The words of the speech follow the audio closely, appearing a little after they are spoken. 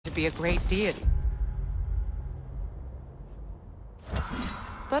to be a great deity.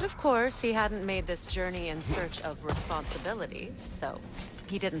 But of course, he hadn't made this journey in search of responsibility, so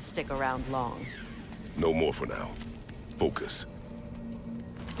he didn't stick around long. No more for now. Focus.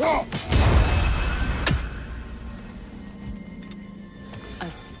 A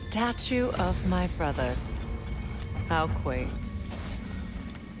statue of my brother. How quaint.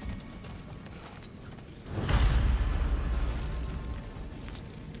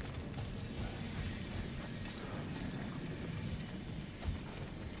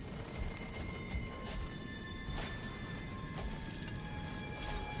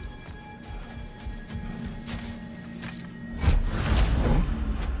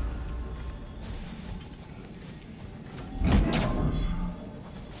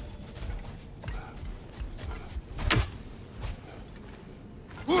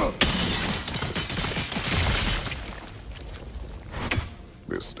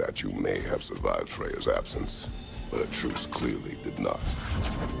 This statue may have survived Freyr's absence, but a truce clearly did not.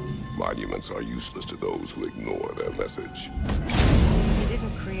 Monuments are useless to those who ignore their message. He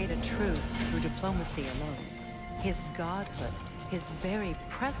didn't create a truce through diplomacy alone. His godhood, his very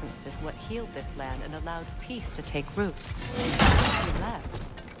presence is what healed this land and allowed peace to take root. He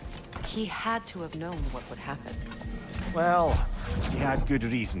left. He had to have known what would happen. Well, he had good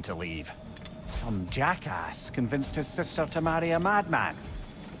reason to leave. Some jackass convinced his sister to marry a madman.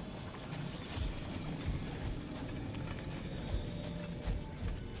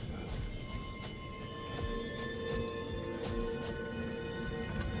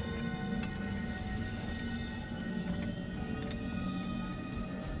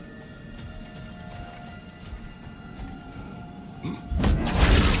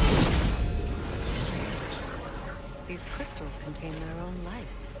 These crystals contain their own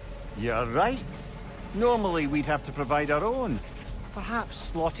life. You're right. Normally we'd have to provide our own.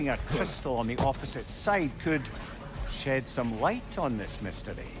 Perhaps slotting a crystal on the opposite side could shed some light on this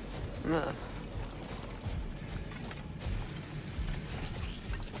mystery. Ugh.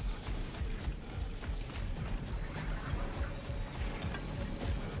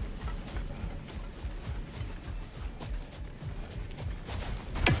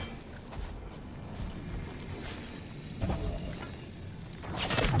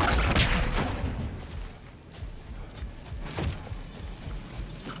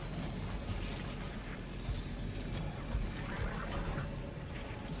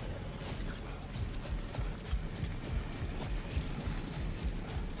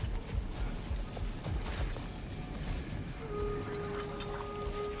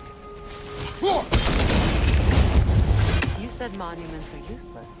 You said monuments are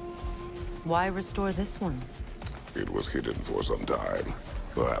useless. Why restore this one? It was hidden for some time.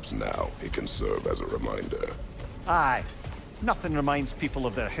 Perhaps now it can serve as a reminder. Aye. Nothing reminds people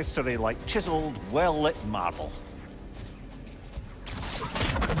of their history like chiseled, well-lit marble.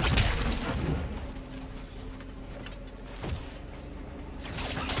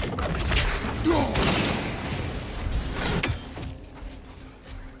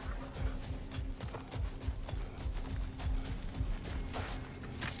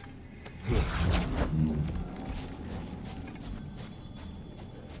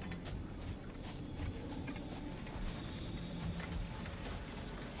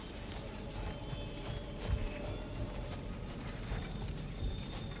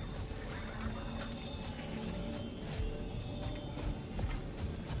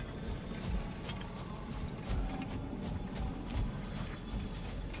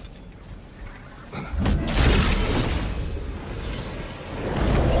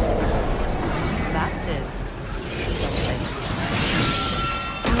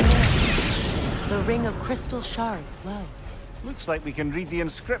 The ring of crystal shards glow. Looks like we can read the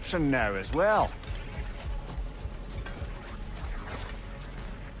inscription now as well.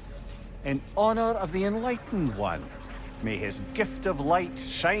 In honor of the Enlightened One, may his gift of light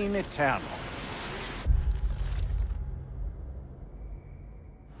shine eternal.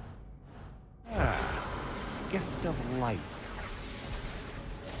 Gift of light.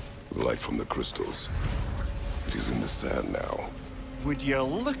 Light from the crystals. It is in the sand now. Would you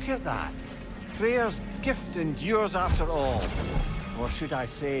look at that? Freyr's gift endures after all. Or should I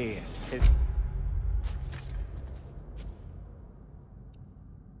say, his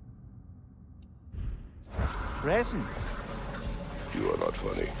presence. You are not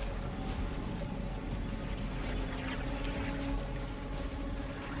funny.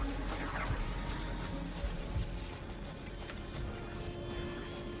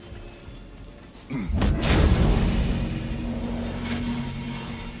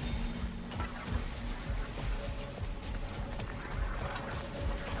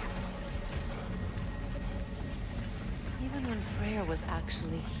 Freyr was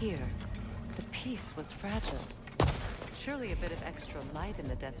actually here, the peace was fragile. Surely a bit of extra light in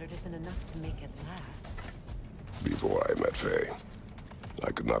the desert isn't enough to make it last. Before I met Faye,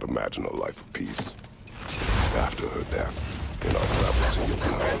 I could not imagine a life of peace. After her death, in our travels to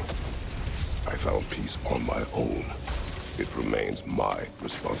Jotunheim, I found peace on my own. It remains my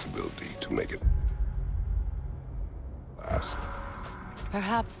responsibility to make it last.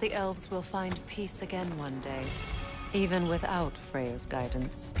 Perhaps the elves will find peace again one day, even without Freyr's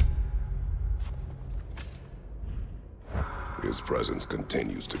guidance. His presence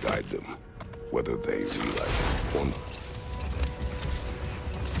continues to guide them, whether they realize it or not.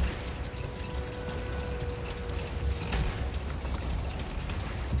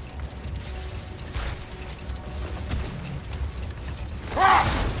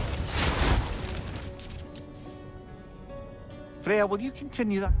 Freyr, will you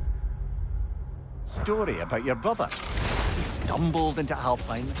continue that story about your brother? He stumbled into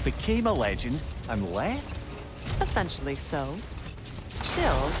Alfheim, became a legend, and left? Essentially so.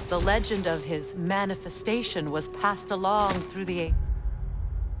 Still, the legend of his manifestation was passed along through the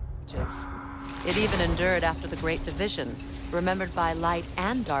ages. It even endured after the Great Division, remembered by light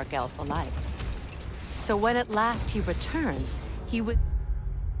and dark elf alike. So when at last he returned, he was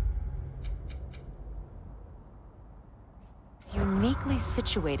uniquely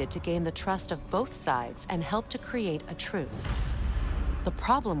situated to gain the trust of both sides and help to create a truce. The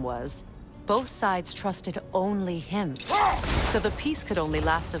problem was, both sides trusted only him, so the peace could only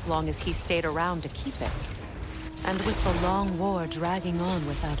last as long as he stayed around to keep it. And with the long war dragging on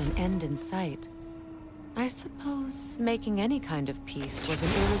without an end in sight, I suppose making any kind of peace was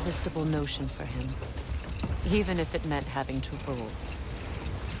an irresistible notion for him, even if it meant having to rule.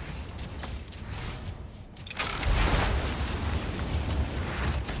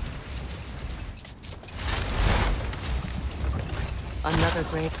 Another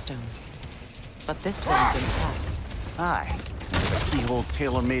gravestone. But this one's intact. Aye. The keyhole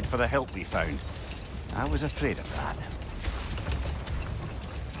tailor-made for the hilt we found. I was afraid of that.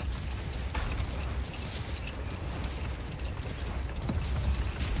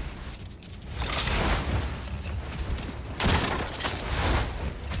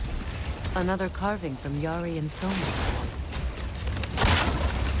 Another carving from Yari and Soma.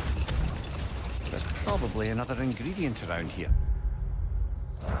 There's probably another ingredient around here.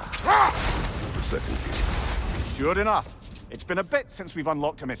 The second key. Sure enough. It's been a bit since we've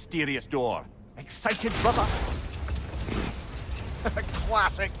unlocked a mysterious door. Excited, brother?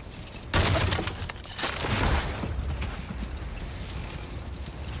 Classic.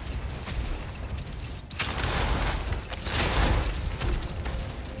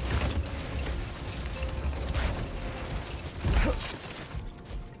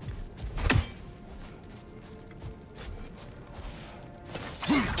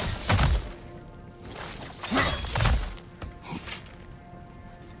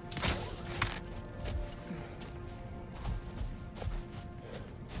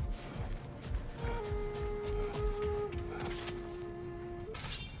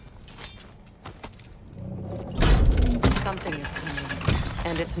 Something is coming,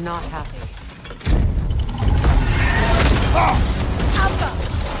 and it's not happy. Alpha!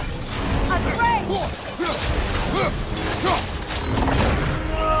 I'm afraid!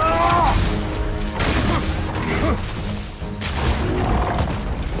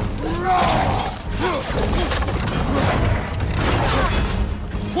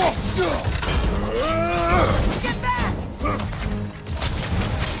 Get back!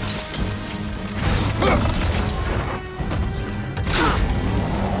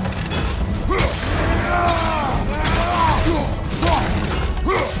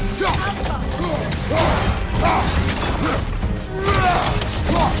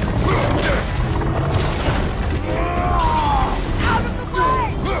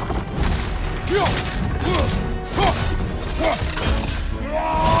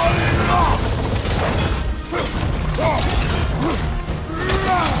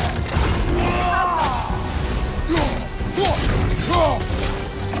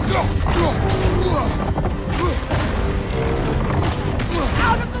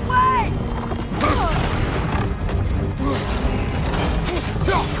 Out of the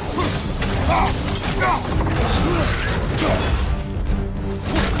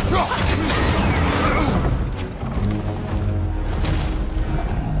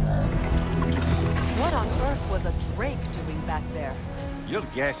What on earth was a drake doing back there? Your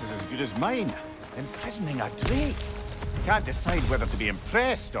guess is as good as mine. Imprisoning a drake. Can't decide whether to be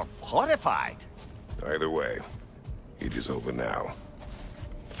impressed or horrified. Either way, it is over now.